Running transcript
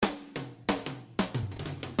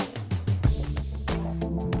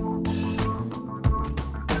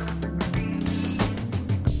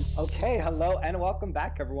Hey, hello, and welcome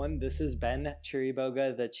back, everyone. This is Ben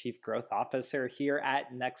Chiriboga, the Chief Growth Officer here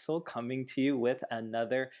at Nexel, coming to you with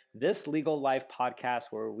another This Legal Life podcast,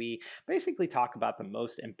 where we basically talk about the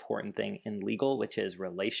most important thing in legal, which is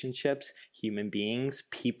relationships, human beings,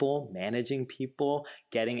 people, managing people,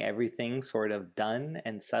 getting everything sort of done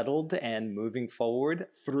and settled and moving forward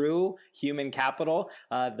through human capital.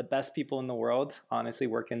 The best people in the world, honestly,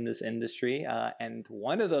 work in this industry. And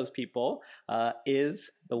one of those people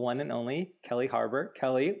is the one and only Kelly Harbour.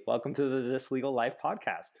 Kelly, welcome to the This Legal Life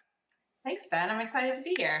podcast. Thanks, Ben. I'm excited to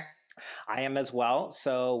be here. I am as well.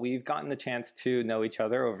 So we've gotten the chance to know each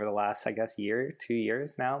other over the last, I guess, 2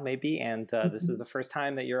 years now, maybe. And this is the first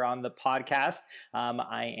time that you're on the podcast.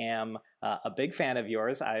 I am a big fan of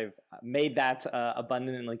yours. I've made that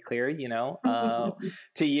abundantly clear,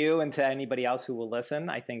 to you and to anybody else who will listen.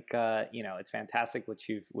 I think, it's fantastic what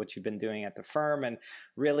you've been doing at the firm, and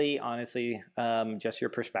really, honestly, just your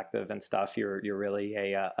perspective and stuff. You're really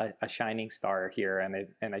a shining star here,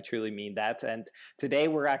 and I truly mean that. And today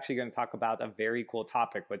we're actually going to talk about a very cool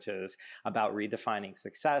topic, which is about redefining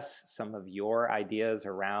success, some of your ideas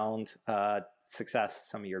around success,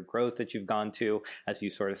 some of your growth that you've gone to as you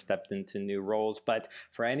sort of stepped into new roles. But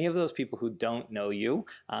for any of those people who don't know you,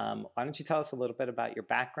 why don't you tell us a little bit about your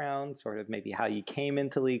background, sort of maybe how you came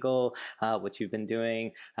into legal, what you've been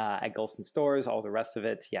doing at Golston Stores, all the rest of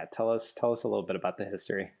it. Yeah, tell us a little bit about the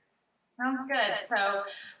history. Sounds good. So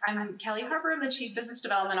I'm Kelly Harbour, the Chief Business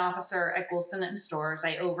Development Officer at Golston Stores.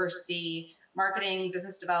 I oversee marketing,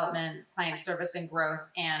 business development, client service and growth,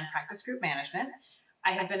 and practice group management.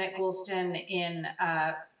 I have been at Golston in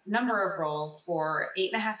a number of roles for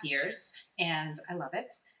 8.5 years, and I love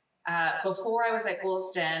it. Before I was at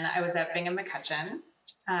Golston, I was at Bingham McCutcheon,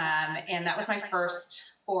 and that was my first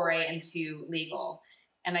foray into legal.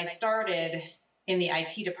 And I started in the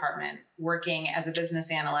IT department, working as a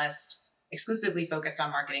business analyst, exclusively focused on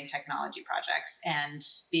marketing technology projects and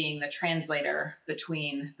being the translator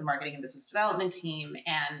between the marketing and business development team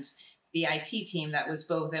and the IT team that was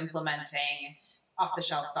both implementing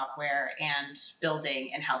off-the-shelf software and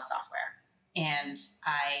building in-house software. And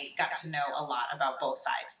I got to know a lot about both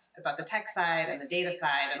sides, about the tech side and the data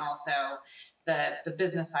side, and also the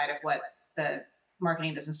business side of what the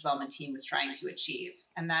marketing business development team was trying to achieve.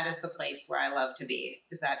 And that is the place where I love to be,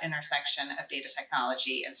 is that intersection of data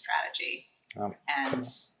technology and strategy. And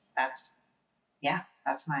cool.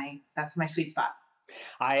 that's my sweet spot.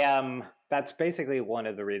 That's basically one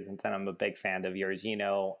of the reasons that I'm a big fan of yours. I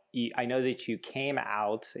know that you came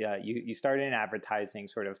out, you started in advertising,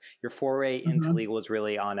 sort of your foray into legal was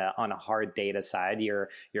really on a hard data side. You're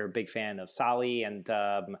a big fan of SALI and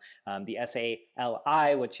the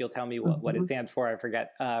SALI, which you'll tell me what it stands for. I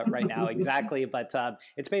forget right now exactly, but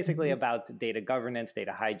it's basically about data governance,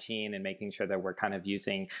 data hygiene, and making sure that we're kind of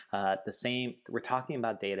using we're talking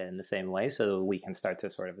about data in the same way so we can start to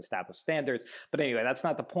sort of establish standards. But anyway, that's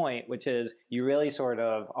not the point, which is you really sort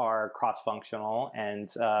of are cross-functional and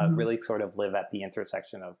really sort of live at the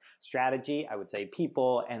intersection of strategy, I would say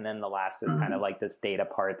people, and then the last is kind of like this data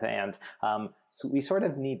part. And so we sort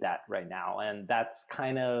of need that right now. And that's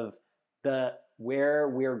kind of where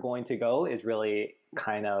we're going to go, is really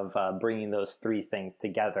kind of bringing those three things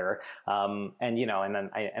together. And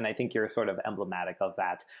I think you're sort of emblematic of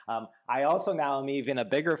that. I also now am even a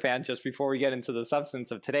bigger fan, just before we get into the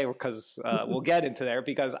substance of today, because we'll get into there,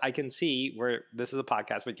 because I can see this is a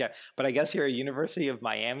podcast, but I guess you're a University of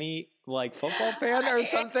Miami football fan or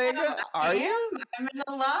something. Are you? I'm an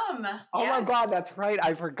alum. Oh my God, that's right.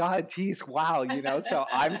 I forgot. Jeez, wow. So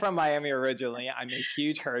I'm from Miami originally. I'm a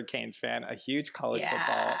huge Hurricanes fan, a huge college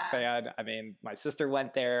football fan. I mean, my sister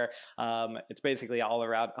went there. It's basically all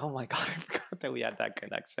around. Oh my God, I forgot that we had that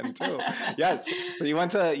connection too. Yes. So you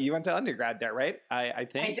went to undergrad there, right? I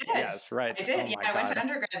think. I did. Yes, right. I did. I went to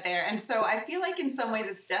undergrad there. And so I feel like in some ways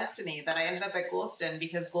it's destiny that I ended up at Golston,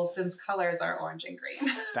 because Golston's colors are orange and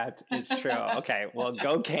green. That is true. Okay. Well,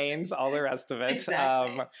 go Canes, all the rest of it.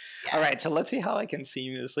 Exactly. All right. So let's see how I can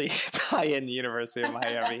seamlessly tie in the University of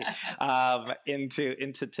Miami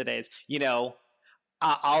into today's,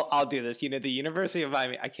 I'll do this. The University of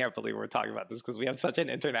Miami, I can't believe we're talking about this because we have such an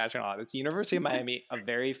international audience. University of Miami, a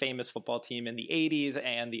very famous football team in the 80s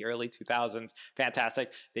and the early 2000s.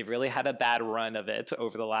 Fantastic. They've really had a bad run of it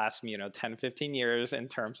over the last, 10, 15 years in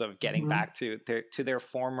terms of getting back to their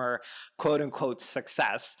former quote unquote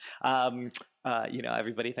success.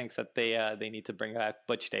 Everybody thinks that they need to bring back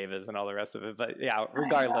Butch Davis and all the rest of it. But yeah,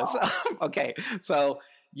 regardless. Okay. So,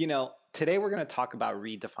 today we're going to talk about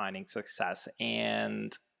redefining success.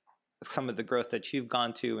 And some of the growth that you've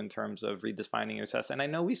gone to in terms of redefining your success. And I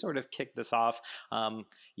know we sort of kicked this off.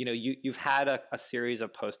 You've had a series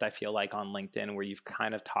of posts, I feel like, on LinkedIn where you've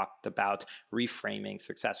kind of talked about reframing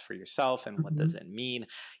success for yourself and what does it mean.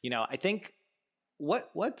 I think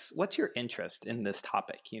what's your interest in this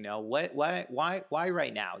topic? Why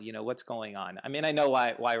right now? What's going on? I mean, I know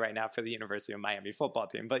why right now for the University of Miami football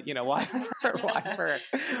team, but why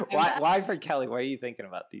for Kelly? What are you thinking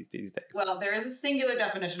about these days? Well, there is a singular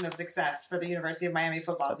definition of success for the University of Miami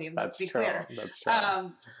football team. Let's be clear. That's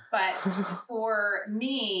true. But for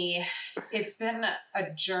me, it's been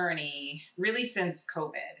a journey really since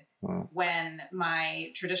COVID, when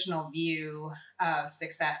my traditional view of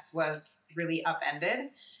success was really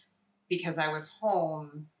upended because I was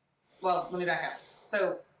home. Well, let me back up.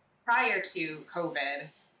 So prior to COVID,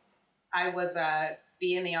 I was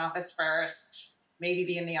be in the office first, maybe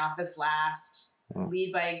be in the office last,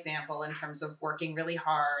 lead by example in terms of working really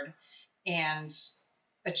hard and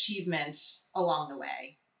achievement along the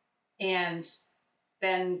way. And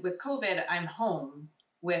then with COVID, I'm home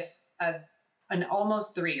with an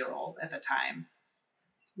almost 3-year-old at the time.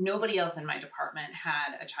 Nobody else in my department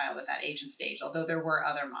had a child at that age and stage, although there were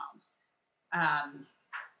other moms.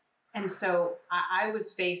 And so I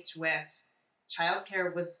was faced with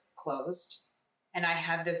childcare was closed, and I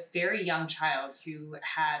had this very young child who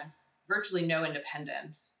had virtually no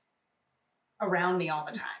independence around me all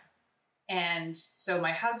the time. And so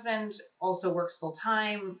my husband also works full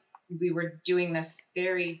time. We were doing this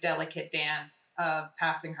very delicate dance of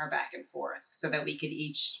passing her back and forth so that we could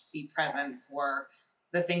each be present for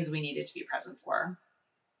the things we needed to be present for.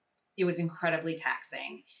 It was incredibly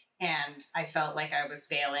taxing. And I felt like I was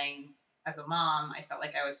failing as a mom. I felt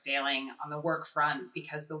like I was failing on the work front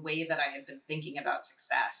because the way that I had been thinking about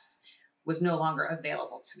success was no longer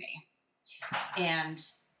available to me. And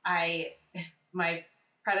my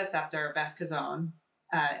predecessor, Beth Kazone,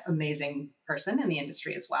 amazing person in the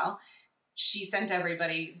industry as well, she sent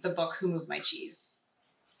everybody the book, Who Moved My Cheese?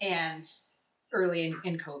 And early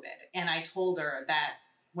in COVID. And I told her that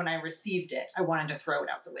when I received it, I wanted to throw it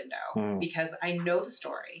out the window because I know the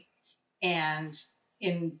story. And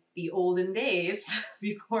in the olden days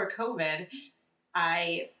before COVID,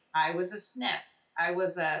 I was a snip. I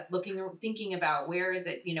was thinking about where is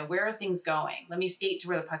it, where are things going? Let me skate to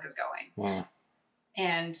where the puck is going.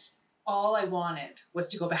 And all I wanted was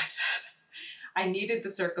to go back to that. I needed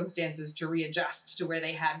the circumstances to readjust to where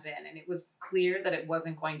they had been. And it was clear that it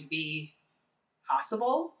wasn't going to be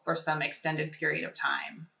possible for some extended period of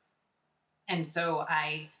time. And so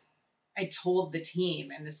I told the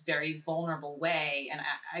team in this very vulnerable way, and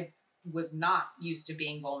I was not used to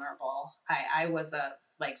being vulnerable. I was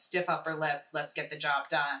stiff upper lip, let's get the job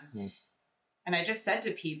done. And I just said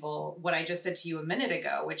to people what I just said to you a minute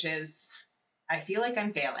ago, which is, I feel like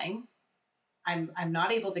I'm failing. I'm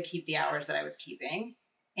not able to keep the hours that I was keeping.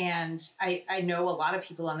 And I know a lot of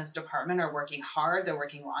people in this department are working hard. They're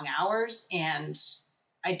working long hours, and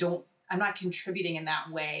I'm not contributing in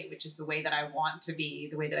that way, which is the way that I want to be,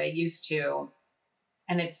 the way that I used to.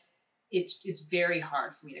 And it's very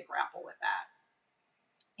hard for me to grapple with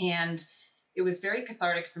that. And it was very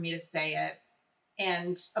cathartic for me to say it.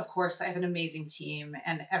 And of course, I have an amazing team,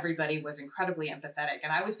 and everybody was incredibly empathetic.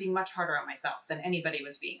 And I was being much harder on myself than anybody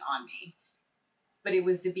was being on me. But it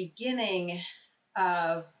was the beginning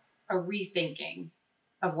of a rethinking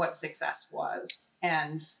of what success was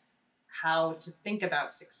and how to think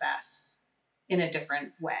about success in a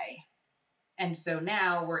different way. And so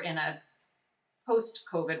now we're in a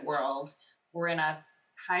post-COVID world. We're in a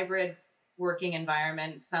hybrid working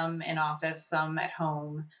environment, some in office, some at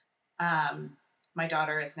home. My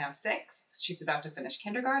daughter is now 6. She's about to finish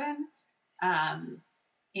kindergarten.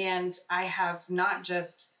 And I have not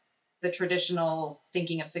just the traditional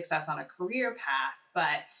thinking of success on a career path,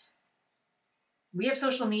 but we have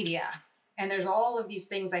social media. And there's all of these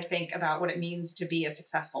things I think about what it means to be a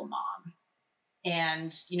successful mom.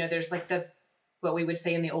 And, there's what we would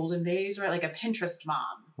say in the olden days, right? Like a Pinterest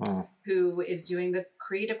mom who is doing the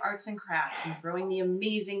creative arts and crafts and throwing the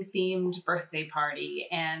amazing themed birthday party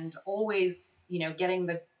and always, getting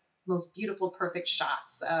the most beautiful, perfect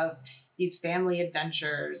shots of these family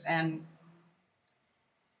adventures. And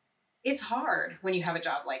it's hard when you have a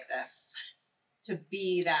job like this to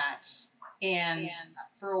be that. And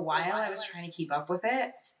for a while I was trying to keep up with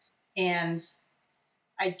it. And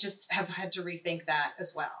I just have had to rethink that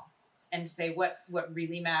as well and say what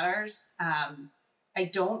really matters. I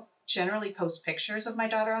don't generally post pictures of my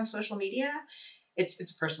daughter on social media. It's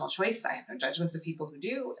a personal choice. I have no judgments of people who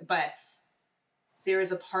do, but there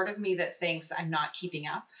is a part of me that thinks I'm not keeping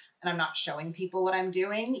up and I'm not showing people what I'm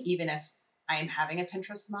doing, even if I am having a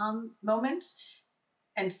Pinterest mom moment.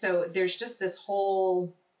 And so there's just this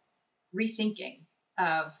whole rethinking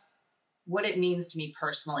of what it means to me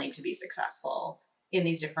personally to be successful in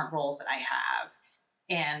these different roles that I have.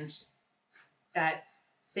 And that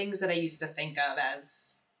things that I used to think of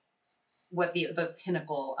as what the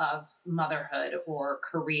pinnacle of motherhood or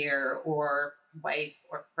career or wife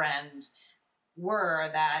or friend were,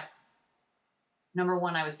 that number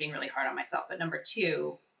one, I was being really hard on myself, but number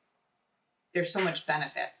two, there's so much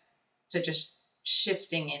benefit to just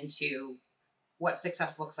shifting into what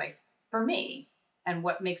success looks like for me and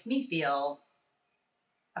what makes me feel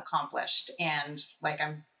accomplished and like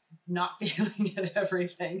I'm not failing at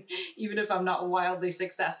everything, even if I'm not wildly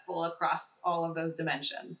successful across all of those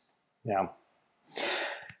dimensions. Yeah.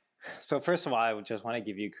 So first of all, I would just want to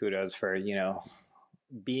give you kudos for,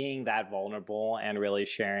 being that vulnerable and really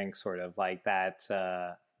sharing sort of like that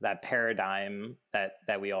paradigm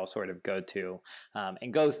that we all sort of go to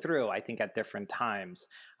and go through, I think, at different times.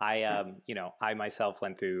 I myself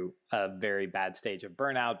went through a very bad stage of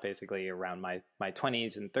burnout, basically around my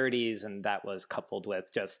 20s and 30s. And that was coupled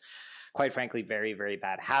with just, quite frankly, very, very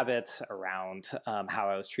bad habits around how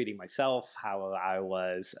I was treating myself, how I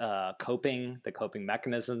was coping, the coping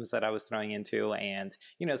mechanisms that I was throwing into. And,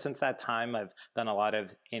 since that time, I've done a lot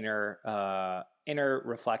of inner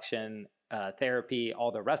reflection, therapy,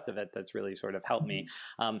 all the rest of it that's really sort of helped me.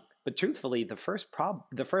 But truthfully, the first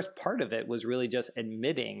part of it was really just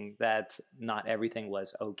admitting that not everything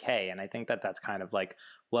was okay. And I think that that's kind of like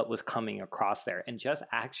what was coming across there, and just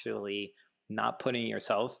actually not putting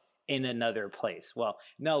yourself in another place. Well,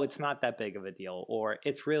 no, it's not that big of a deal, or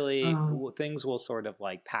it's really, things will sort of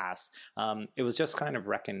like pass. It was just kind of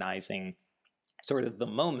recognizing sort of the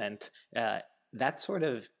moment, that sort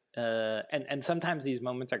of, and sometimes these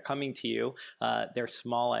moments are coming to you. They're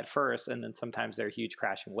small at first, and then sometimes they're huge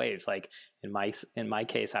crashing waves. Like in my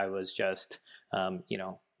case, I was just,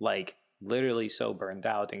 like literally so burned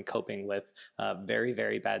out and coping with very,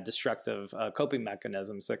 very bad destructive coping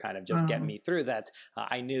mechanisms to kind of just get me through that.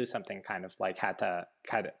 I knew something kind of like had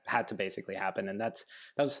to basically happen, and that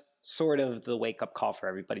was sort of the wake up call for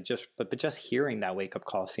everybody. But just hearing that wake up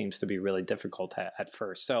call seems to be really difficult at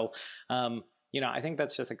first. So, I think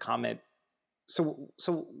that's just a comment. So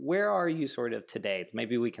where are you sort of today?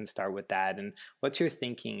 Maybe we can start with that. And what's your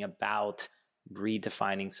thinking about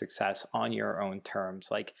redefining success on your own terms?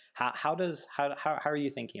 Like how are you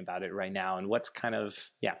thinking about it right now? And what's kind of,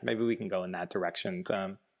 maybe we can go in that direction.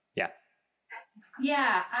 So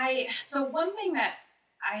one thing that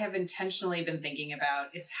I have intentionally been thinking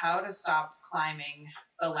about is how to stop climbing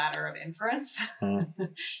the ladder of inference.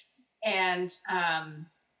 And,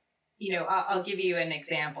 I'll give you an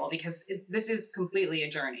example, because this is completely a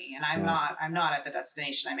journey, and I'm not at the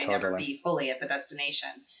destination. I may never be fully at the destination,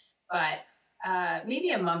 but maybe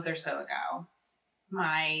a month or so ago,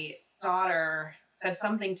 my daughter said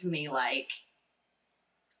something to me like,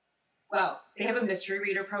 well, they have a mystery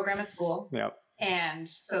reader program at school. Yep. And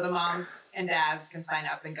so the moms and dads can sign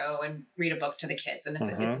up and go and read a book to the kids, and it's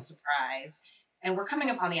a surprise. And we're coming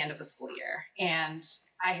up on the end of the school year, and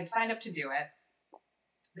I had signed up to do it,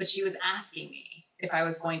 but she was asking me if I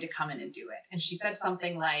was going to come in and do it. And she said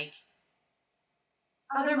something like,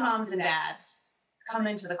 other moms and dads come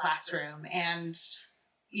into the classroom and,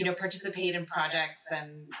 participate in projects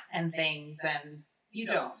and things, and you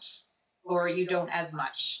don't, or you don't as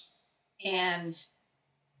much. And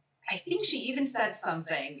I think she even said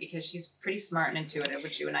something, because she's pretty smart and intuitive,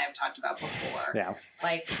 which you and I have talked about before. Yeah.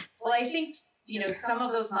 Like, well, I think, some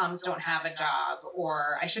of those moms don't have a job,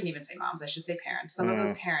 or I shouldn't even say moms, I should say parents. Some of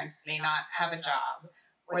those parents may not have a job,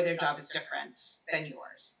 or their job is different than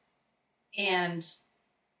yours. And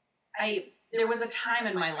there was a time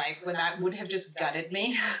in my life when that would have just gutted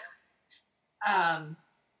me. But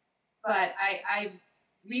I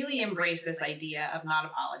really embrace this idea of not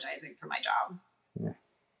apologizing for my job. Yeah.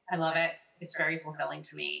 I love it. It's very fulfilling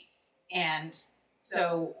to me. And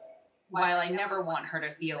so while I never want her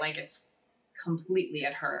to feel like it's completely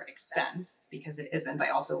at her expense, because it isn't, I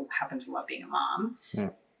also happen to love being a mom. Yeah.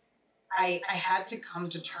 I had to come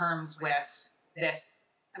to terms with this.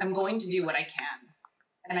 I'm going to do what I can,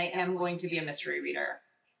 and I am going to be a mystery reader.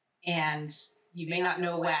 And you may not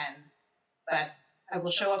know when, but I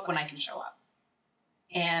will show up when I can show up.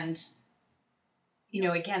 And,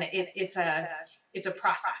 again, it's a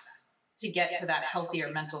process to get to that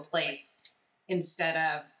healthier mental place, instead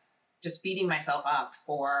of just beating myself up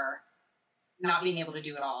for not being able to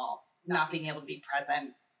do it all, not being able to be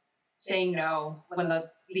present, saying no when the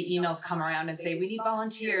emails come around and say, we need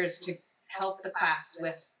volunteers to help the class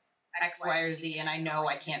with X, Y, or Z, and I know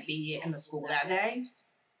I can't be in the school that day.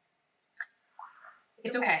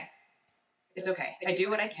 it's okay. It's okay. I do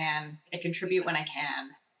what I can. I contribute when I can.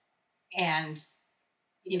 And,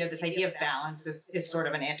 this idea of balance is sort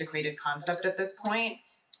of an antiquated concept at this point.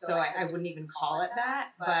 So I wouldn't even call it that,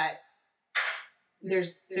 but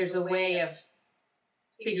there's a way of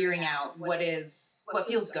figuring out what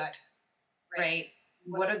feels good, right?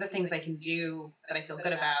 What are the things I can do that I feel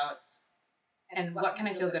good about? And what can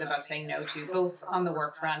I feel good about saying no to, both on the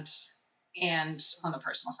work front and on the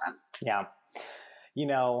personal front? Yeah.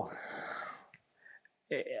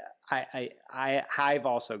 I've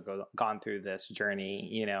also gone through this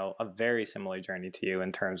journey, a very similar journey to you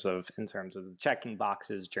in terms of the checking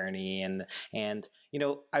boxes journey, and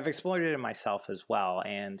I've explored it in myself as well,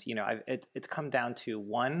 and it's come down to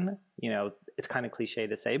one, it's kind of cliche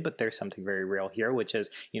to say, but there's something very real here, which is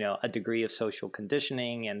a degree of social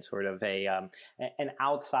conditioning and sort of an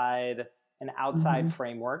outside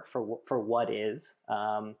framework for what is.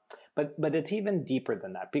 But it's even deeper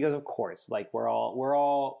than that, because of course, like we're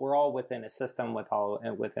all within a system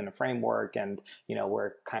within a framework, and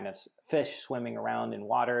we're kind of fish swimming around in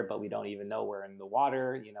water, but we don't even know we're in the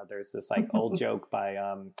water. There's this like old joke by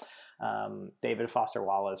David Foster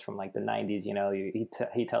Wallace from like the 90s.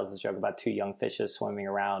 He tells this joke about two young fishes swimming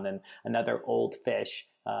around, and another old fish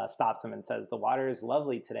stops him and says, "The water is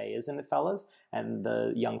lovely today, isn't it, fellas?" And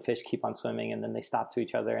the young fish keep on swimming, and then they stop to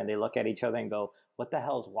each other and they look at each other and go, "What the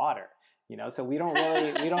hell's water?" So we don't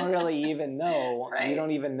really even know. Right. We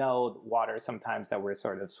don't even know water sometimes that we're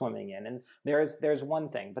sort of swimming in. And there's one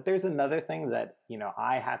thing, but there's another thing that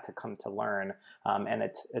I had to come to learn, and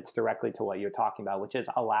it's directly to what you're talking about, which is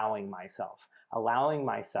allowing myself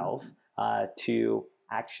to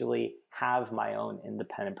actually have my own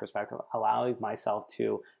independent perspective, allowing myself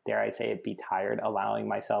to, dare I say it, be tired, allowing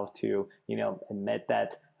myself to, admit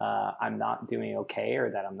that I'm not doing okay or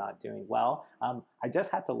that I'm not doing well. I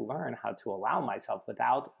just had to learn how to allow myself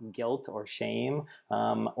without guilt or shame,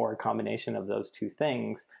 or a combination of those two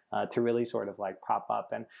things, to really sort of like prop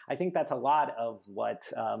up. And I think that's a lot of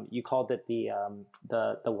what you called it, the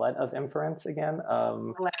what of inference again?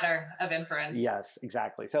 Ladder of inference. Yes,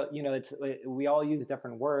 exactly. So, we all use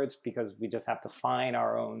different words because we just have to find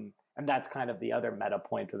our own. And that's kind of the other meta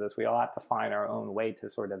point to this. We all have to find our own way to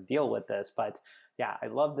sort of deal with this. But yeah, I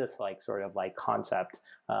love this like sort of like concept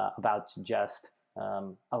about just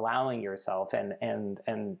allowing yourself and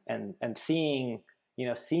seeing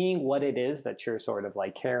what it is that you're sort of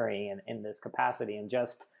like carrying in this capacity, and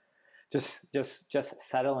just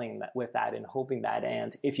settling with that and hoping that.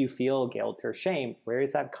 And if you feel guilt or shame, where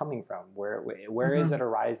is that coming from? Where is it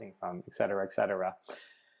arising from, et cetera, et cetera.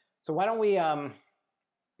 So why don't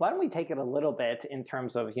we take it a little bit in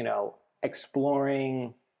terms of,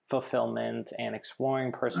 exploring fulfillment and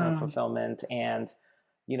exploring personal fulfillment, and,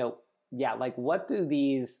 like what do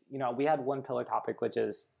these, we had one pillar topic, which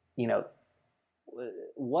is,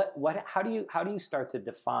 how do you start to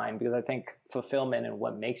define, because I think fulfillment and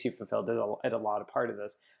what makes you fulfilled is a lot of part of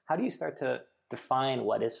this. How do you start to define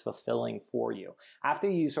what is fulfilling for you after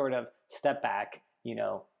you sort of step back?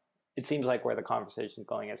 It seems like where the conversation is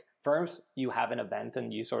going is, first, you have an event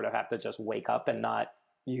and you sort of have to just wake up and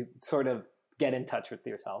you sort of get in touch with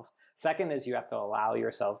yourself. Second is you have to allow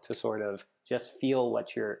yourself to sort of just feel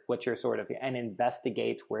what you're sort of, and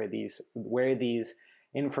investigate where these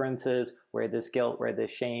inferences, where this guilt, where this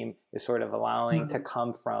shame is sort of allowing to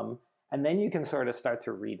come from. And then you can sort of start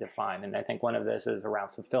to redefine. And I think one of this is around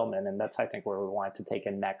fulfillment. And that's, I think, where we want to take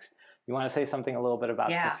it next. You want to say something a little bit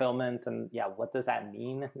about fulfillment, and what does that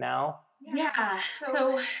mean now? Yeah.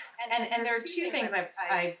 So, and there are two things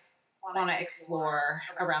I want to explore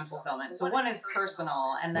around fulfillment. So one is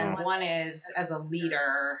personal, and then one is, as a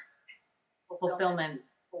leader, fulfillment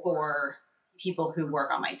for people who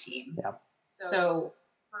work on my team. Yeah. So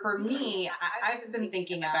for me, I've been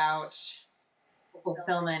thinking about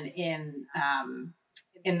fulfillment in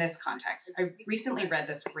this context. I recently read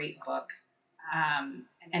this great book, and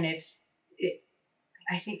I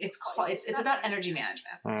think it's about energy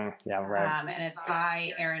management. Yeah, right. And it's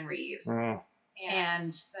by Aaron Reeves.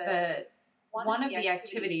 And one of the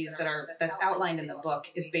activities that's outlined in the book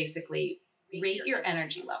is basically rate your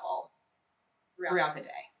energy level throughout the day,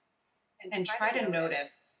 and try to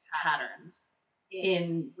notice patterns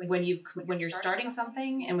in when you're starting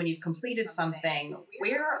something and when you've completed something.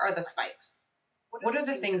 Where are the spikes? What are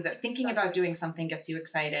the things that thinking about doing something gets you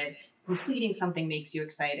excited, completing something makes you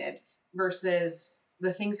excited, versus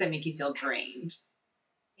the things that make you feel drained?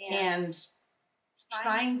 And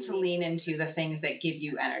trying to lean into the things that give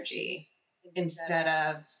you energy instead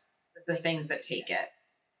of the things that take it.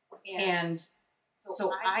 And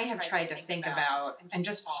So I have tried to think about and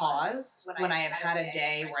just pause when I have had a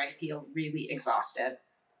day where I feel really exhausted.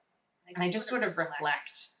 And I just sort of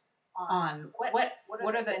reflect on what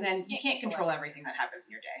are the, and then you can't control everything that happens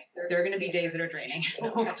in your day. There are going to be days that are draining,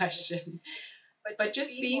 no question. But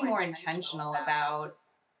just being more intentional about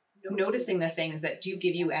noticing the things that do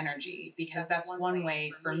give you energy, because that's one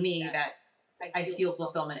way for me that I feel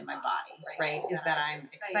fulfillment in my body, right? Is that I'm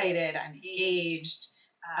excited, I'm engaged.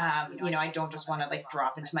 I don't just want to like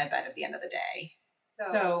drop into my bed at the end of the day.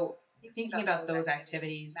 So thinking about those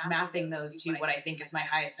activities, mapping those to what I think is my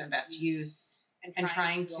highest and best use, and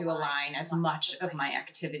trying to align as much of my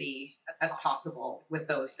activity as possible with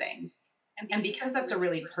those things. And because that's a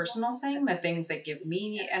really personal thing, the things that give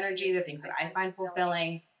me energy, the things that I find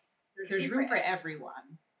fulfilling, there's room for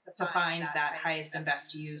everyone to find that highest and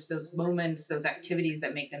best use, those moments, those activities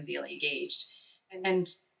that make them feel engaged. And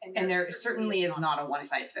there certainly is not a one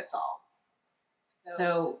size fits all.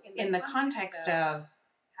 So in the context of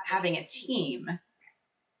having a team,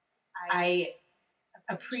 I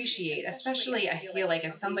appreciate, especially I feel like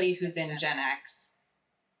as somebody who's in Gen X,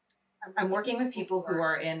 I'm working with people who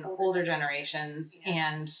are in older generations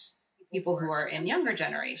and people who are in younger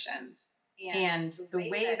generations. And the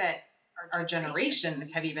way that our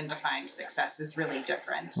generations have even defined success is really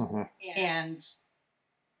different. Mm-hmm. And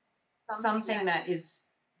something that is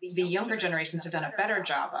the younger generations have done a better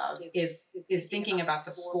job of is thinking about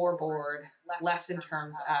the scoreboard less in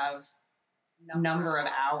terms of number of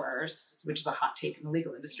hours, which is a hot take in the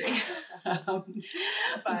legal industry,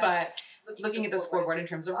 but looking at the scoreboard in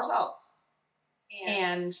terms of results.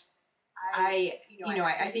 And I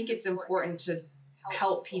think it's important to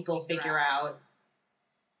help people figure out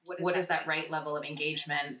what is that right level of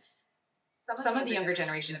engagement. Some of the younger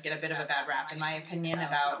generations get a bit of a bad rap, in my opinion,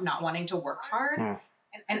 about not wanting to work hard.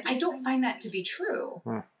 And I don't find that to be true.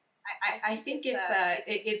 I think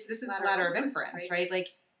this is a matter of inference, right? Like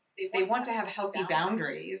they want to have healthy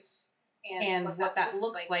boundaries. And what that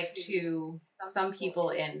looks like to some people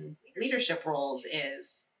in leadership roles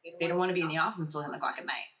is they don't want to be in the office until 10 o'clock at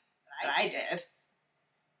night. But I did.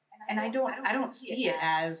 And I don't see it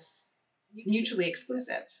as mutually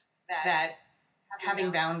exclusive, that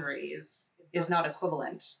having boundaries is not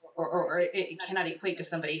equivalent or it cannot equate to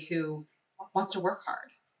somebody who wants to work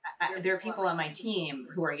hard. There are people on my team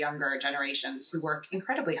who are younger generations who work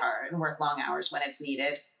incredibly hard and work long hours when it's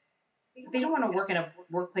needed. They don't want to work in a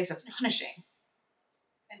workplace that's punishing.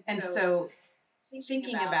 And so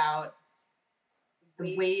thinking about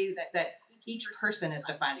the way that each person is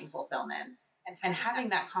defining fulfillment and having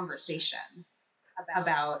that conversation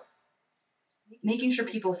about making sure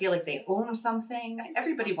people feel like they own something.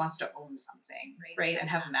 Everybody wants to own something, right? And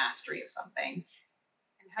have mastery of something.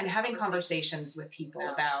 And having conversations with people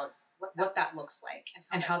about what that looks like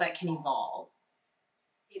and how that can evolve.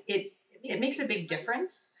 It makes a big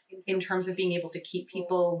difference in terms of being able to keep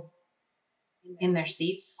people in their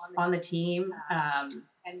seats on the team,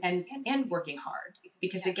 and working hard.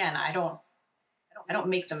 Because again, I don't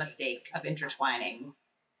make the mistake of intertwining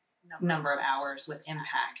number of hours with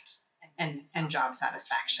impact and job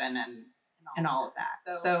satisfaction and all of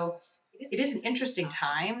that. So it is an interesting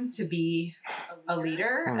time to be a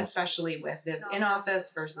leader, especially with this in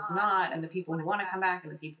office versus not, and the people who want to come back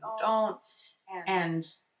and the people who don't. And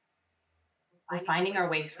we're finding our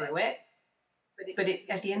way through it. But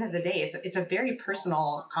at the end of the day, it's a very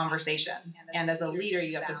personal conversation. And as a leader,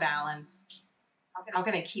 you have to balance how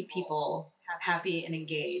can I keep people happy and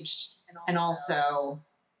engaged, and also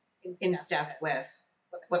in step with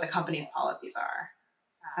what the company's policies are.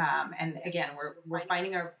 And again, we're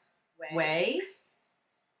finding our way,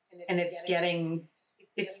 and it's getting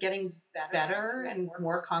better and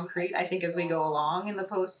more concrete, I think, as we go along in the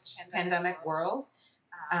post-pandemic world.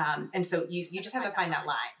 And so you just have to find that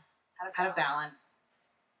line, how to balance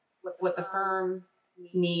what the firm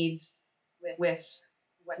needs with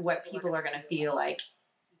what people are going to feel like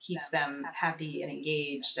keeps them happy and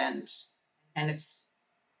engaged, and it's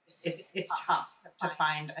tough to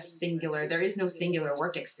find there is no singular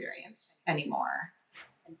work experience anymore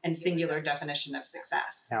and singular definition of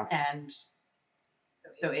success. Yeah. And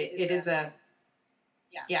so it is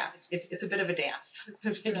it's a bit of a dance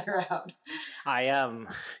to figure out.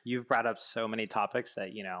 You've brought up so many topics that,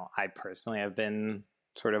 I personally have been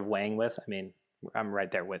sort of weighing with. I mean, I'm right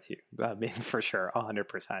there with you. I mean, for sure,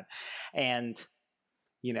 100%. And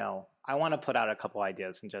I want to put out a couple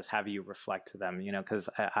ideas and just have you reflect to them, because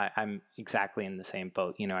I'm exactly in the same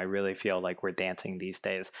boat. I really feel like we're dancing these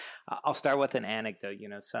days. I'll start with an anecdote.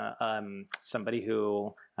 Somebody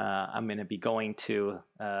who I'm going to be going to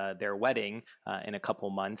their wedding in a couple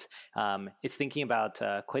months is thinking about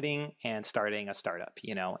quitting and starting a startup,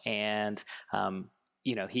 and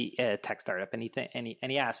he a tech startup, and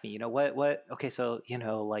he asked me, what, okay, so,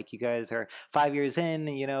 like you guys are 5 years in,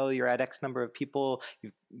 you're at X number of people,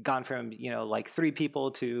 you've gone from, like 3 people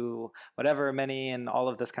to whatever many, and all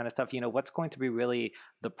of this kind of stuff, what's going to be really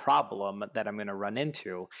the problem that I'm going to run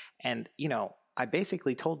into? And, I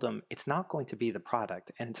basically told them it's not going to be the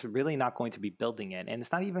product, and it's really not going to be building it. And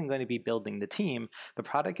it's not even going to be building the team. The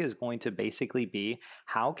product is going to basically be,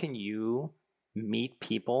 how can you meet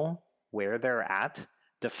people where they're at,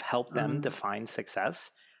 to help them define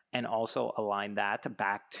success, and also align that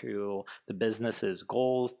back to the business's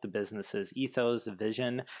goals, the business's ethos, the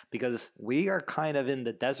vision, because we are kind of in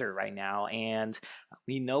the desert right now, and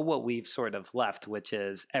we know what we've sort of left, which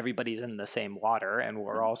is everybody's in the same water and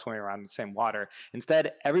we're all swimming around the same water.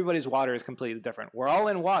 Instead, everybody's water is completely different. We're all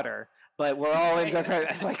in water, but we're all in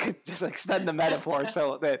different, like, just extend the metaphor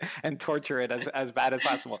so that, and torture it as bad as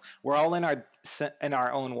possible. We're all in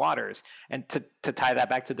our own waters. And to tie that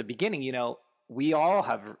back to the beginning, we all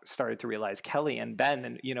have started to realize, Kelly and Ben,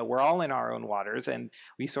 and, we're all in our own waters, and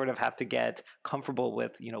we sort of have to get comfortable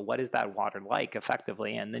with, what is that water like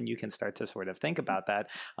effectively? And then you can start to sort of think about that.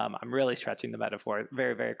 I'm really stretching the metaphor,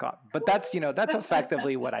 very, very, but that's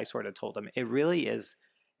effectively what I sort of told them. It really is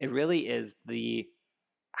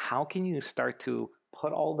how can you start to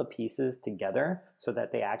put all the pieces together so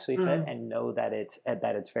that they actually fit, and know that it's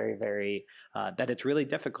very, very, that it's really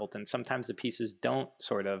difficult. And sometimes the pieces don't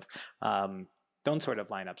sort of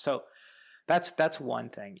line up. So that's one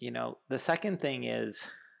thing. The second thing is,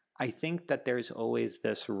 I think that there's always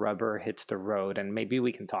this rubber hits the road, and maybe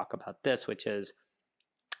we can talk about this, which is,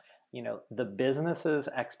 the business's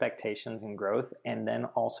expectations and growth, and then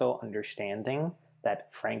also understanding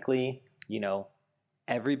that, frankly,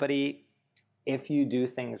 everybody, if you do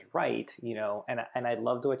things right, and I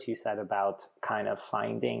loved what you said about kind of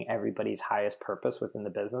finding everybody's highest purpose within the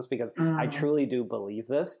business, because I truly do believe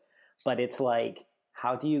this, but it's like,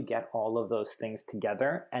 how do you get all of those things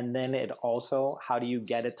together? And then how do you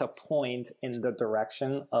get it to point in the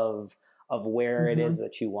direction of where it is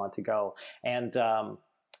that you want to go? And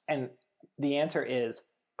the answer is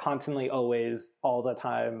constantly, always, all the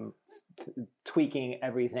time, tweaking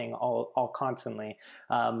everything all constantly.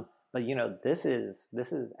 But this is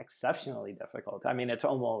exceptionally difficult. I mean, it's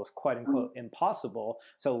almost quote unquote impossible.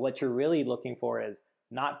 So what you're really looking for is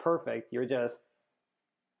not perfect. You're just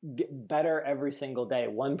better every single day,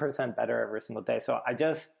 1% better every single day. So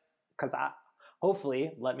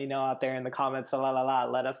hopefully, let me know out there in the comments,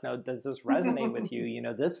 let us know, does this resonate with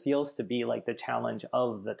you? This feels to be like the challenge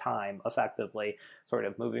of the time, effectively, sort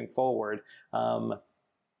of moving forward.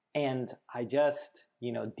 And I just,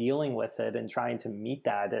 dealing with it and trying to meet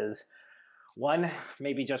that is, one,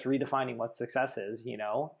 maybe just redefining what success is.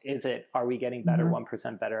 Are we getting better,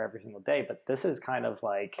 1% better every single day? But this is kind of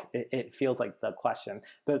like, it feels like the question.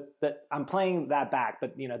 I'm playing that back,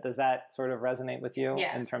 but does that sort of resonate with you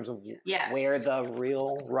in terms of where the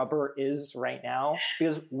real rubber is right now?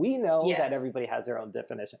 Because we know that everybody has their own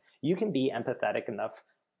definition. You can be empathetic enough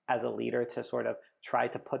as a leader to sort of try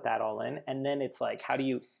to put that all in. And then it's like, how do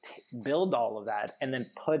you build all of that and then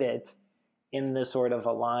put it in this sort of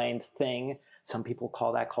aligned thing? Some people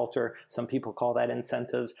call that culture. Some people call that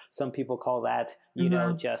incentives. Some people call that,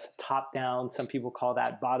 just top down. Some people call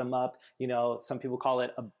that bottom up. Some people call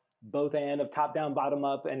it a both and of top down, bottom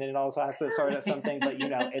up. And then it also has to sort of something, but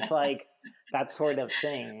it's like that sort of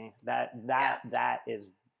thing that is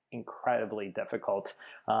incredibly difficult.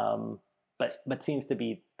 But seems to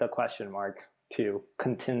be the question mark to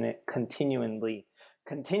continually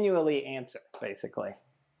answer, basically.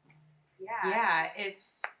 Yeah,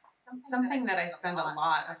 it's something that I spend a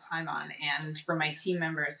lot of time on. And for my team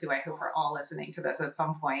members, who I hope are all listening to this at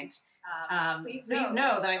some point, please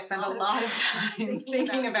know that I spend a lot of time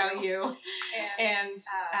thinking about you and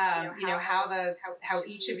how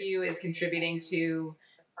each of you is contributing to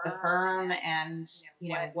the firm, and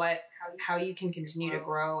how you can continue to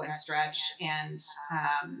grow and stretch, and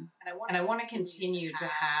I want to continue to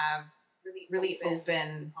have really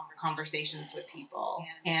open conversations with people,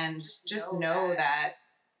 and just know that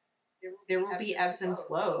there will be ebbs and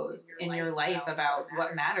flows in your life about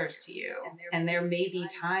what matters to you, and there may be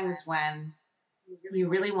times when you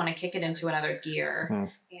really want to kick it into another gear,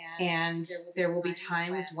 and there will be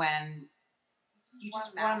times when you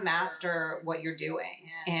just want to master what you're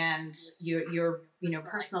doing, and your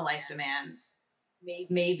personal life demands may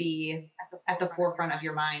be at the forefront of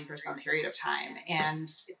your mind for some period of time, and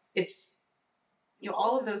it's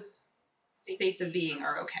all of those states of being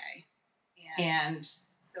are okay. And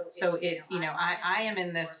so I am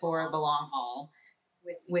in this for the long haul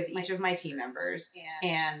with each of my team members,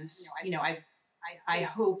 and I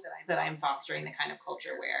hope that I'm fostering the kind of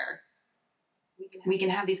culture where we can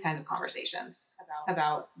have these kinds of conversations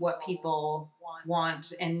about what people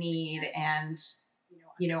want and need, and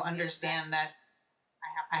understand that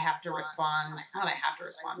I have to respond. Not I have to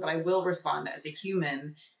respond, but I will respond as a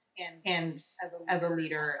human and as a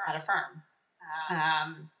leader at a firm.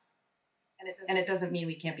 And it doesn't mean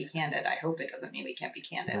we can't be candid. I hope it doesn't mean we can't be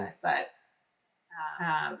candid, but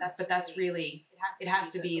that's really, it has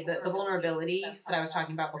to be the vulnerability that I was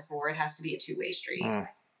talking about before. It has to be a two-way street.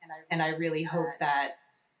 And I really hope that,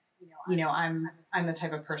 I'm the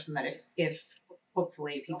type of person that if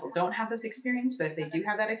hopefully people don't have this experience, but if they do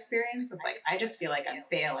have that experience of like, I just feel like I'm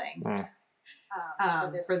failing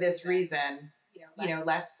for this reason,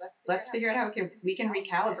 let's figure out how we can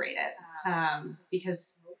recalibrate it.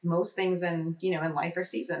 Because most things in life are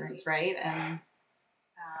seasons, right?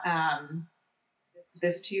 And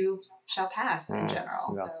this too shall pass in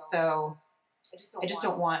general. Yeah. So I just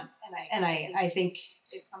don't want, and I think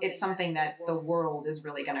it's something that the world is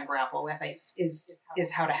really going to grapple with, is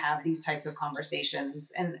how to have these types of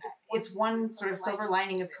conversations. And it's one sort of silver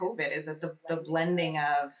lining of COVID is that the blending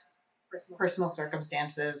of personal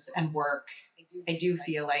circumstances and work, I do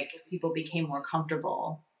feel like people became more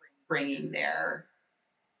comfortable bringing their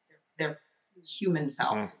human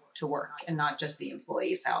self to work and not just the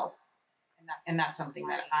employee self. And that's something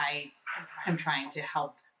that I am trying to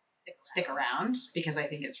help stick around, because I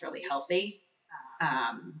think it's really healthy.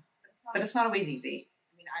 But it's not always easy.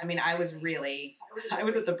 I mean, I was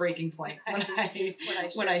at the breaking point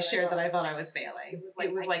when I shared that I thought I was failing.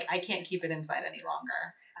 It was like, I can't keep it inside any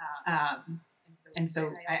longer. And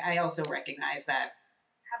so I also recognize that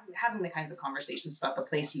having the kinds of conversations about the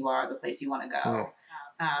place you are, the place you want to go,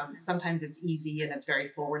 sometimes it's easy and it's very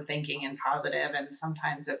forward thinking and positive, and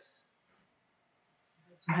sometimes it's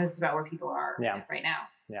about where people are right now.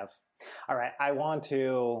 Yes. All right. I want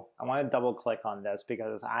to double click on this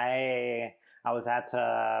because I was at,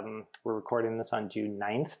 we're recording this on June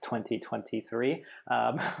 9th, 2023.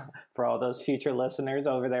 For all those future listeners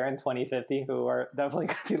over there in 2050 who are definitely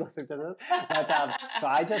going to be listening to this. But, so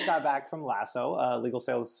I just got back from LASSO, Legal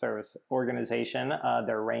Sales Service Organization,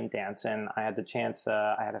 their rain dance. And I had the chance,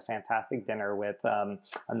 I had a fantastic dinner with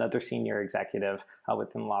another senior executive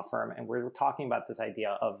within the law firm. And we were talking about this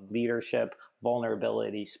idea of leadership,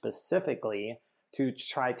 vulnerability specifically, to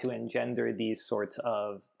try to engender these sorts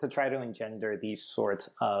of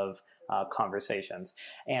conversations.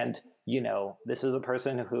 And, this is a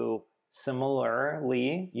person who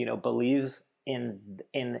similarly, believes in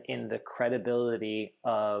the credibility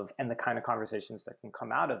of, and the kind of conversations that can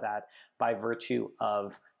come out of that by virtue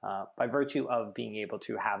of being able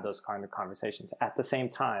to have those kind of conversations. At the same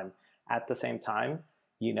time,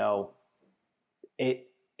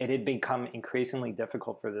 it had become increasingly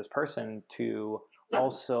difficult for this person to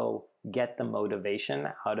also get the motivation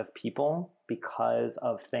out of people because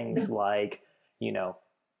of things like,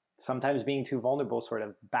 sometimes being too vulnerable sort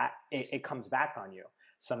of it comes back on you.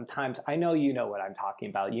 Sometimes, I know what I'm talking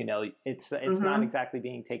about. It's not exactly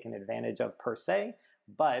being taken advantage of per se,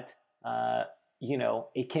 but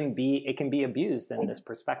it can be abused in this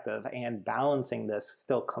perspective, and balancing this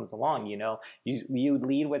still comes along. You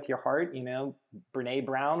lead with your heart. Brene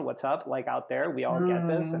Brown, what's up? Like out there, we all get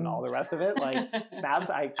this, and all the rest of it. Like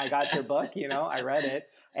snaps, I got your book. I read it,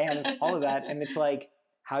 and all of that. And it's like,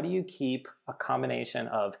 how do you keep a combination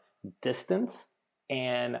of distance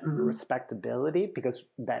and respectability, because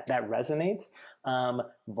that resonates,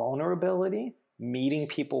 vulnerability, meeting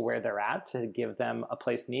people where they're at to give them a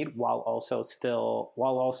place to need, while also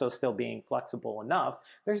still being flexible enough.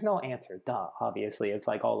 There's no answer, obviously. It's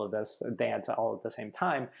like all of this dance all at the same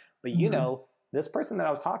time. But this person that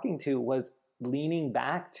I was talking to was leaning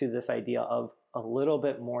back to this idea of a little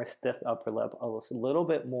bit more stiff upper lip, a little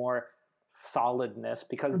bit more solidness,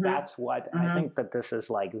 because that's what I think that this is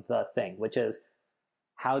like the thing, which is,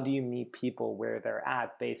 how do you meet people where they're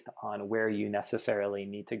at based on where you necessarily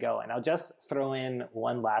need to go? And I'll just throw in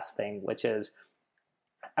one last thing, which is,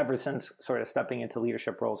 ever since sort of stepping into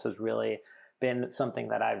leadership roles has really been something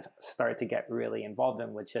that I've started to get really involved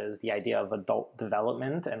in, which is the idea of adult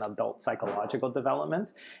development and adult psychological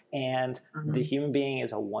development. And the human being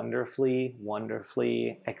is a wonderfully,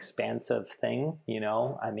 wonderfully expansive thing.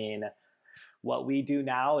 I mean, what we do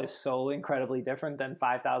now is so incredibly different than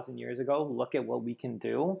 5,000 years ago. Look at what we can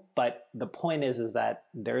do. But the point is that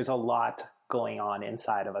there's a lot going on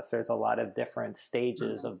inside of us. There's a lot of different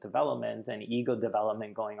stages of development and ego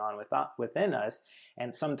development going on within us.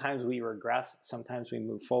 And sometimes we regress, sometimes we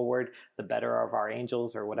move forward. The better of our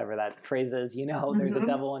angels, or whatever that phrase is, there's a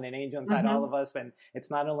devil and an angel inside all of us. And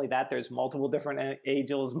it's not only that, there's multiple different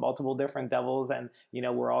angels, multiple different devils, and,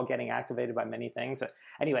 we're all getting activated by many things.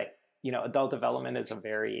 Anyway, adult development is a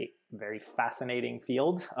very, very fascinating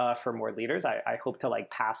field for more leaders. I hope to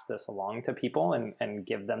pass this along to people and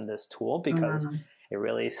give them this tool, because it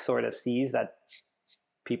really sort of sees that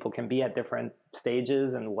people can be at different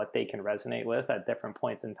stages, and what they can resonate with at different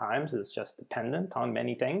points in times is just dependent on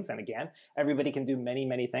many things. And again, everybody can do many,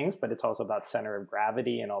 many things, but it's also about center of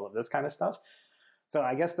gravity and all of this kind of stuff. So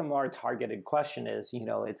I guess the more targeted question is,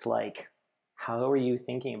 it's how are you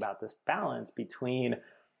thinking about this balance between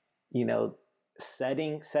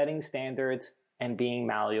setting standards and being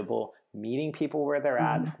malleable, meeting people where they're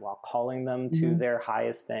at while calling them to their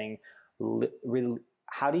highest thing?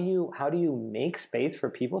 How do you make space for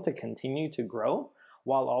people to continue to grow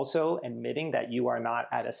while also admitting that you are not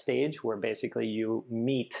at a stage where basically you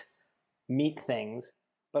meet things,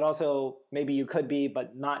 but also maybe you could be,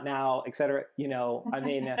 but not now, et cetera. You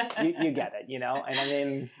get it,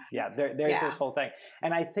 and there's this whole thing.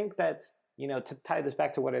 And I think that, to tie this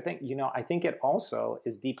back to what I think, I think it also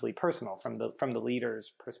is deeply personal from the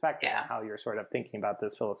leader's perspective, and how you're sort of thinking about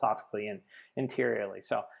this philosophically and interiorly.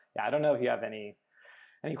 So I don't know if you have any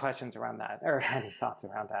questions around that, or any thoughts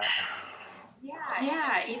around that.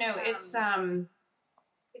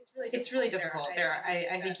 It's really difficult.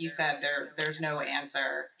 I think you said there's no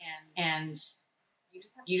answer, and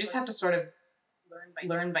you just have to sort of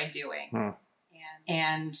learn by doing.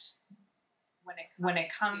 And when it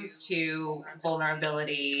comes to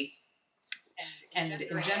vulnerability and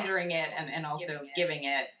engendering it, and also giving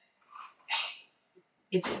it,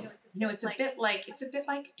 it's it's a bit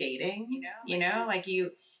like dating.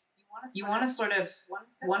 You want to sort of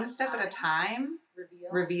one step at a time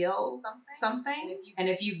reveal something, and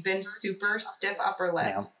if you've been super stiff upper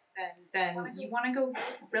lip, then you want to go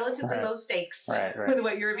relatively low stakes with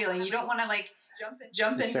what you're revealing. You don't want to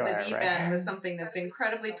jump into the deep end with something that's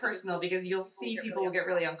incredibly personal, because you'll see people will get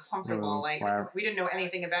really uncomfortable. We didn't know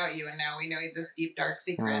anything about you, and now we know this deep, dark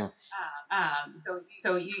secret.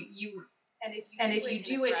 So you and if you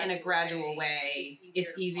do it in a gradual way,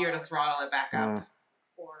 it's easier to throttle it back up,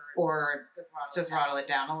 or to throttle it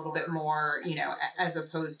down a little bit more, as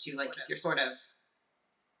opposed to if you're sort of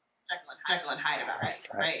Jekyll and Hyde about it,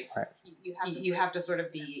 right? You have to sort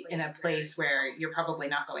of be in a place where you're probably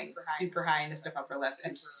not going super high into stiff upper lip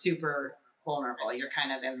and super vulnerable. You're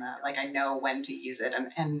kind of in the, I know when to use it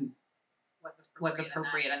and what's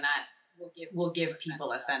appropriate, and that will give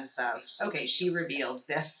people a sense of, okay, she revealed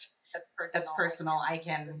this. That's personal. I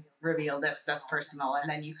can reveal this. That's personal. And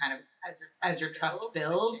then you kind of, as your trust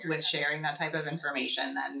builds with sharing that type of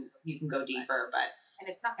information, then you can go deeper.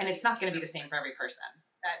 And it's not going to be the same for every person.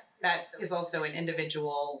 That is also an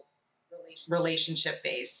individual relationship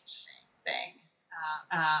based thing.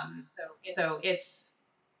 So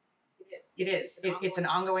it's an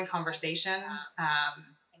ongoing conversation.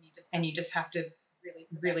 And you just have to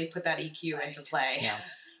really put that EQ into play. Yeah.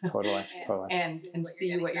 Totally. And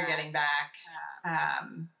see what you're getting back,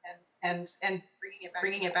 and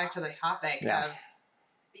bringing it back to the topic of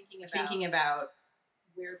thinking about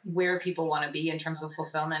where people want to be in terms of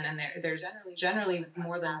fulfillment. And there's generally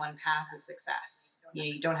more than one path to success.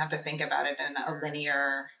 You don't have to think about it in a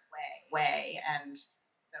linear way. And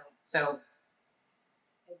so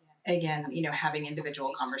again, having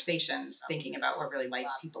individual conversations, thinking about what really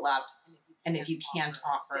lights people up. And if you can't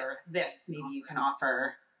offer this, maybe you can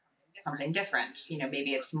offer something different.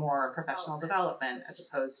 Maybe it's more professional development as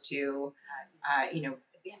opposed to,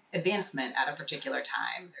 advancement at a particular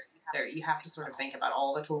time. There, you have to sort of think about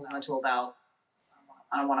all the tools in the tool belt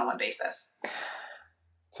on a one-on-one basis.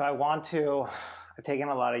 So I've taken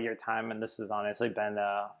a lot of your time, and this has honestly been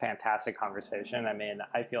a fantastic conversation. I mean,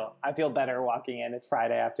 I feel better walking in. It's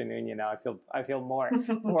Friday afternoon, I feel more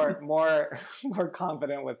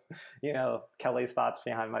confident with, Kelly's thoughts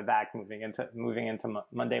behind my back moving into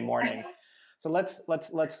Monday morning. So let's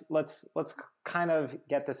kind of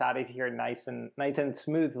get this out of here nice and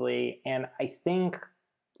smoothly. And I think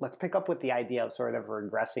let's pick up with the idea of sort of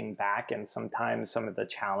regressing back, and sometimes some of the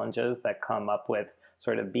challenges that come up with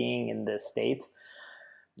sort of being in this state.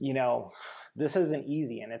 This isn't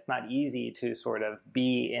easy, and it's not easy to sort of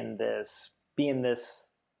be in this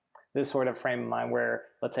this sort of frame of mind where,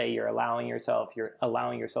 let's say, you're allowing yourself to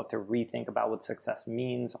rethink about what success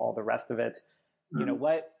means, all the rest of it. You know,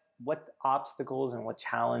 what obstacles and what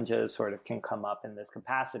challenges sort of can come up in this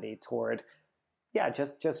capacity toward,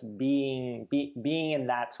 just being in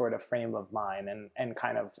that sort of frame of mind and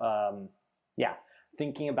kind of,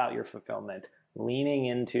 thinking about your fulfillment, leaning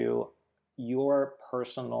into your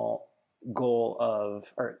personal goal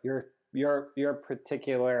of, or your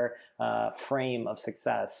particular frame of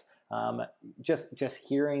success. Just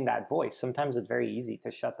hearing that voice. Sometimes it's very easy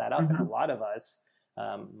to shut that up, and a lot of us,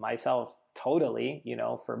 myself totally, you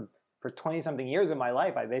know, for 20 something years of my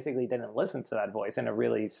life, I basically didn't listen to that voice in a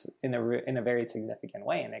very significant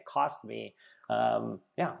way. And it cost me, in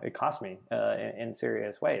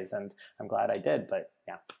serious ways. And I'm glad I did, but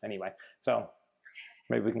anyway, so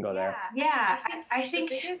maybe we can go there. Yeah. I think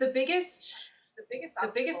the biggest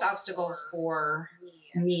obstacle for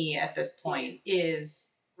me at this point is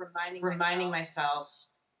reminding myself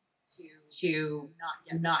to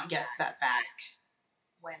not get set back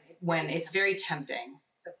when it's very tempting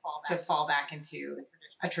to fall back into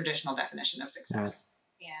a traditional definition of success.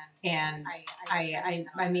 And I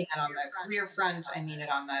mean that on the career front. I mean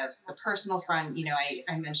it on the personal front. You know,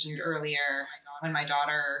 I mentioned earlier when my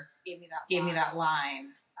daughter gave me that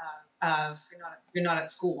line of "You're not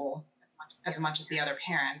at school as much as the other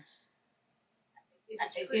parents."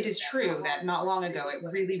 It is true that not long ago it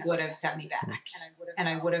really would have set me back, and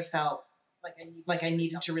I would have felt like I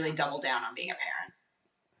needed to really double down on being a parent.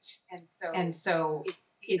 And so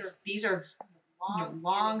these are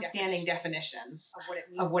long-standing definitions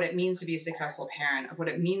of what it means to be a successful parent, of what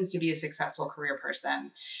it means to be a successful career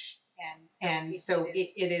person. And so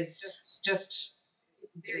it is just,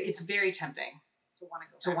 it's very tempting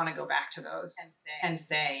to want to go back to those and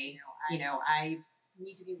say, you know, I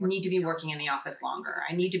need to be working in the office longer.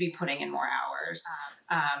 I need to be putting in more hours.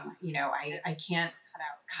 You know, I can't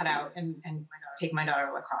cut out and take my daughter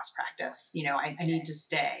to lacrosse practice. You know, I need to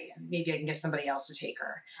stay, and maybe I can get somebody else to take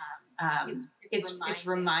her. It's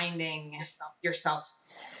reminding yourself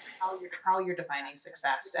how you're defining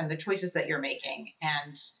success and the choices that you're making,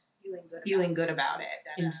 and feeling good about it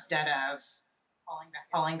instead of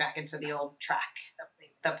falling back into the old track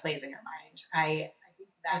that plays in your mind.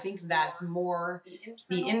 I think that's more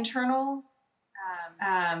the internal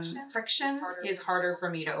friction is harder for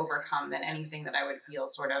me to overcome than anything that I would feel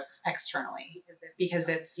sort of externally, because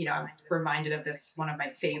it's, you know, I'm reminded of this, one of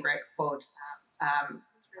my favorite quotes. I'm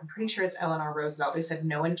pretty sure it's Eleanor Roosevelt who said,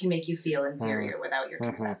 "No one can make you feel inferior without your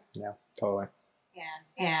consent." Yeah, totally.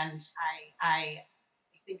 And I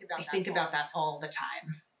think about that all the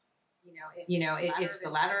time. You know, it's the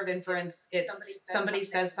ladder of inference. It's somebody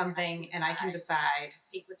says something, and I can decide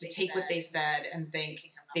to take what they said and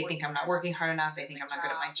think they think I'm not working hard enough. They think I'm not good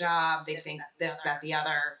at my job. They think this, that, the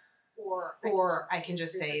other. Or I can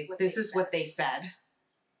just say, this is what they said,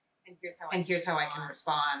 and here's how I can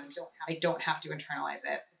respond. I don't have to internalize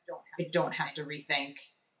it. I don't have to rethink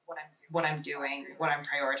what I'm doing, what I'm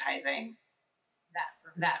prioritizing.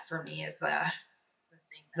 That for me is the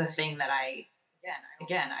thing that I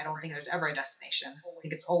don't think there's ever a destination. I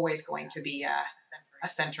think it's always going to be a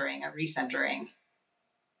centering, a recentering,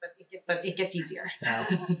 but it gets easier.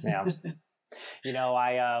 Yeah. You know,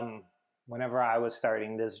 whenever I was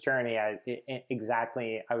starting this journey, I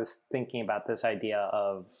was thinking about this idea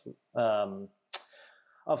of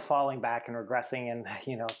falling back and regressing, and,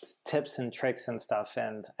 you know, tips and tricks and stuff.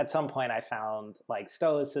 And at some point I found like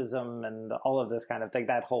Stoicism and all of this kind of thing,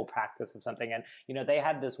 that whole practice of something. And, you know, they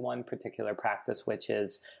had this one particular practice, which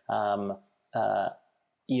is,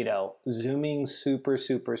 you know, zooming super,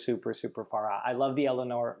 super, super, super far out. I love the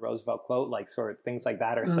Eleanor Roosevelt quote, like sort of things like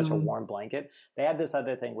that are such a warm blanket. They had this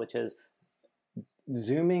other thing, which is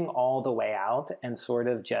zooming all the way out and sort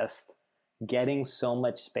of just getting so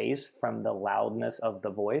much space from the loudness of the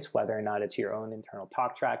voice, whether or not it's your own internal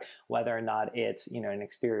talk track, whether or not it's, you know, an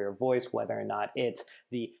exterior voice, whether or not it's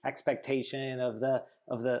the expectation of the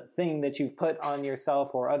thing that you've put on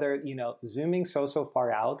yourself or other, you know, zooming so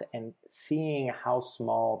far out and seeing how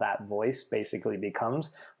small that voice basically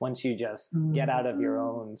becomes once you just get out of your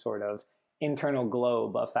own sort of internal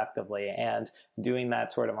globe effectively, and doing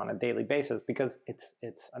that sort of on a daily basis, because it's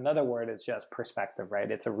another word is just perspective, right?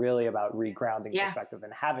 It's really about regrounding perspective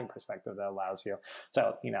and having perspective that allows you.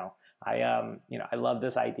 So, you know, I love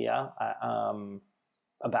this idea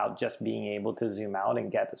about just being able to zoom out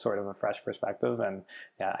and get sort of a fresh perspective. And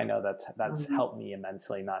yeah, I know that's helped me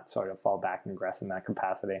immensely not sort of fall back and regress in that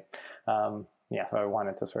capacity. So I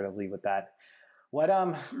wanted to sort of leave with that. What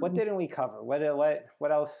didn't we cover? What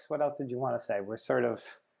else did you want to say? We're sort of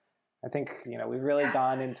I think, we've really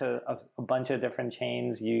gone into a bunch of different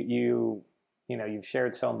chains. You've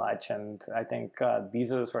shared so much, and I think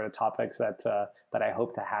these are the sort of topics that I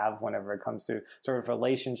hope to have whenever it comes to sort of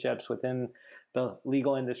relationships within the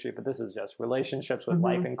legal industry. But this is just relationships with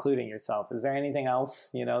life, including yourself. Is there anything else,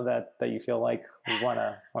 that you feel like we want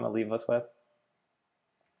to leave us with?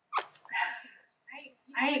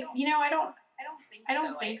 I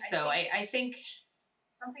don't think so. I think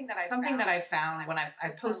something that I've found when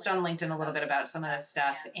I've posted on LinkedIn a little bit about some of this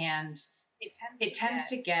stuff, and it tends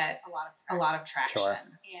to get a lot of traction. Sure.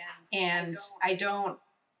 And I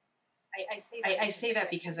say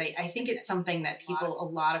that because I think it's something that a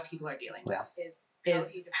lot of people are dealing with.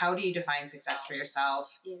 Is how do you define success for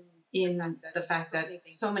yourself in the fact that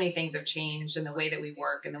so many things have changed in the way that we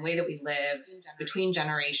work and the way that we live between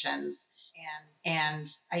generations. And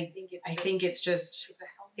I think it's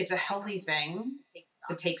a healthy thing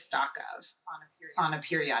to take stock of on a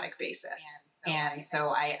periodic basis. And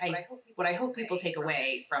so what I hope people take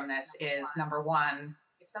away from this is, number one,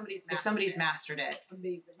 if somebody's mastered it,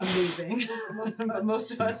 amazing. But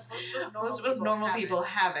most of us normal people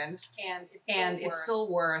haven't, and it's still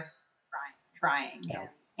worth trying.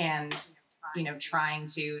 And trying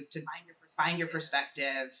to find your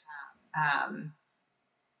perspective,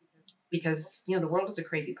 because the world is a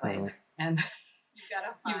crazy place, and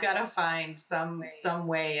you've got to find some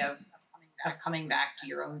way of coming back to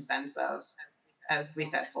your own sense of, as we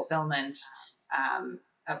said, fulfillment,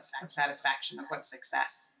 of satisfaction, of what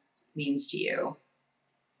success means to you.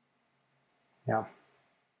 Yeah.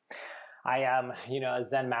 A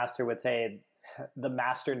Zen master would say, the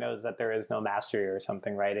master knows that there is no mastery or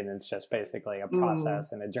something, right? And it's just basically a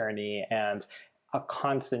process and a journey, and a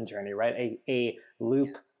constant journey, right? A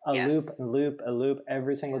loop, a loop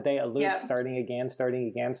every single day, a loop, starting again.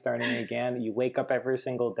 You wake up every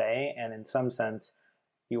single day, and in some sense,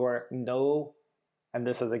 and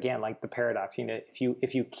this is again like the paradox,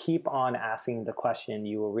 if you keep on asking the question,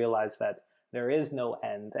 you will realize that there is no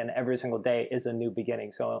end, and every single day is a new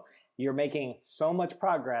beginning. So you're making so much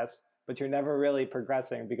progress, but you're never really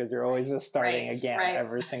progressing, because you're always just starting again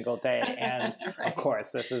every single day. And of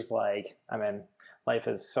course, this is life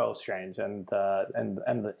is so strange, and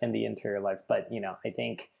the interior life. But I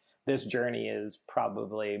think this journey is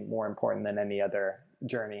probably more important than any other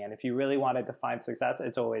journey. And if you really want to define success,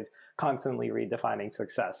 it's always constantly redefining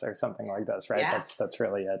success, or something like this, right? Yeah. That's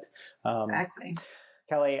really it. Exactly.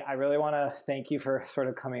 Kelly, I really want to thank you for sort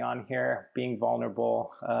of coming on here, being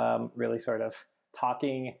vulnerable, really sort of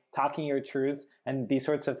talking your truth. And these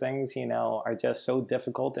sorts of things, are just so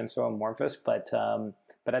difficult and so amorphous. But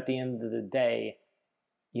at the end of the day,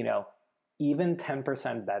 even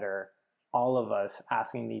 10% better, all of us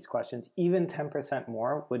asking these questions, even 10%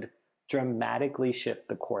 more would dramatically shift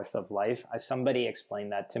the course of life. Somebody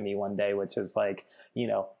explained that to me one day, which is like,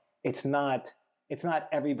 it's not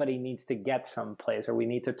everybody needs to get someplace, or we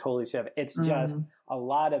need to totally shift. It's just a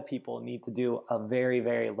lot of people need to do a very,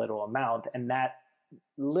 very little amount. And that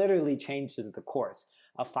literally changes the course.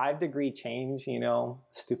 A 5-degree change,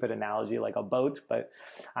 stupid analogy, like a boat, but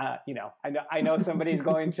I know somebody's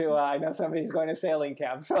going to sailing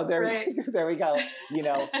camp. So there we go.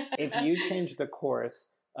 If you change the course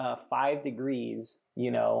 5 degrees,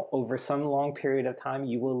 over some long period of time,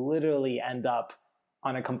 you will literally end up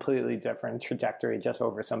on a completely different trajectory just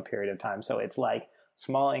over some period of time. So it's like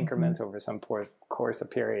small increments over some course, a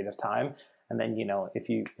period of time. And then, if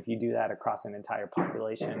you do that across an entire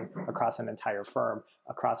population, across an entire firm,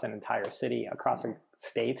 across an entire city, across a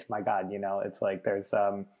state, my God, it's like there's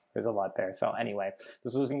a lot there. So anyway,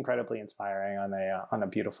 this was incredibly inspiring on a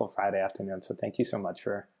beautiful Friday afternoon. So thank you so much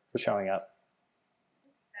for showing up.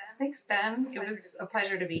 Thanks, Ben. It was a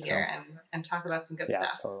pleasure to be here and talk about some good stuff. Yeah,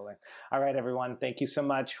 totally. All right, everyone. Thank you so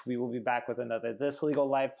much. We will be back with another This Legal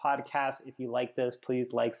Life podcast. If you like this,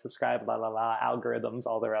 please like, subscribe, algorithms,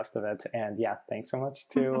 all the rest of it. And yeah, thanks so much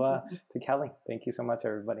to Kelly. Thank you so much,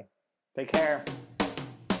 everybody. Take care.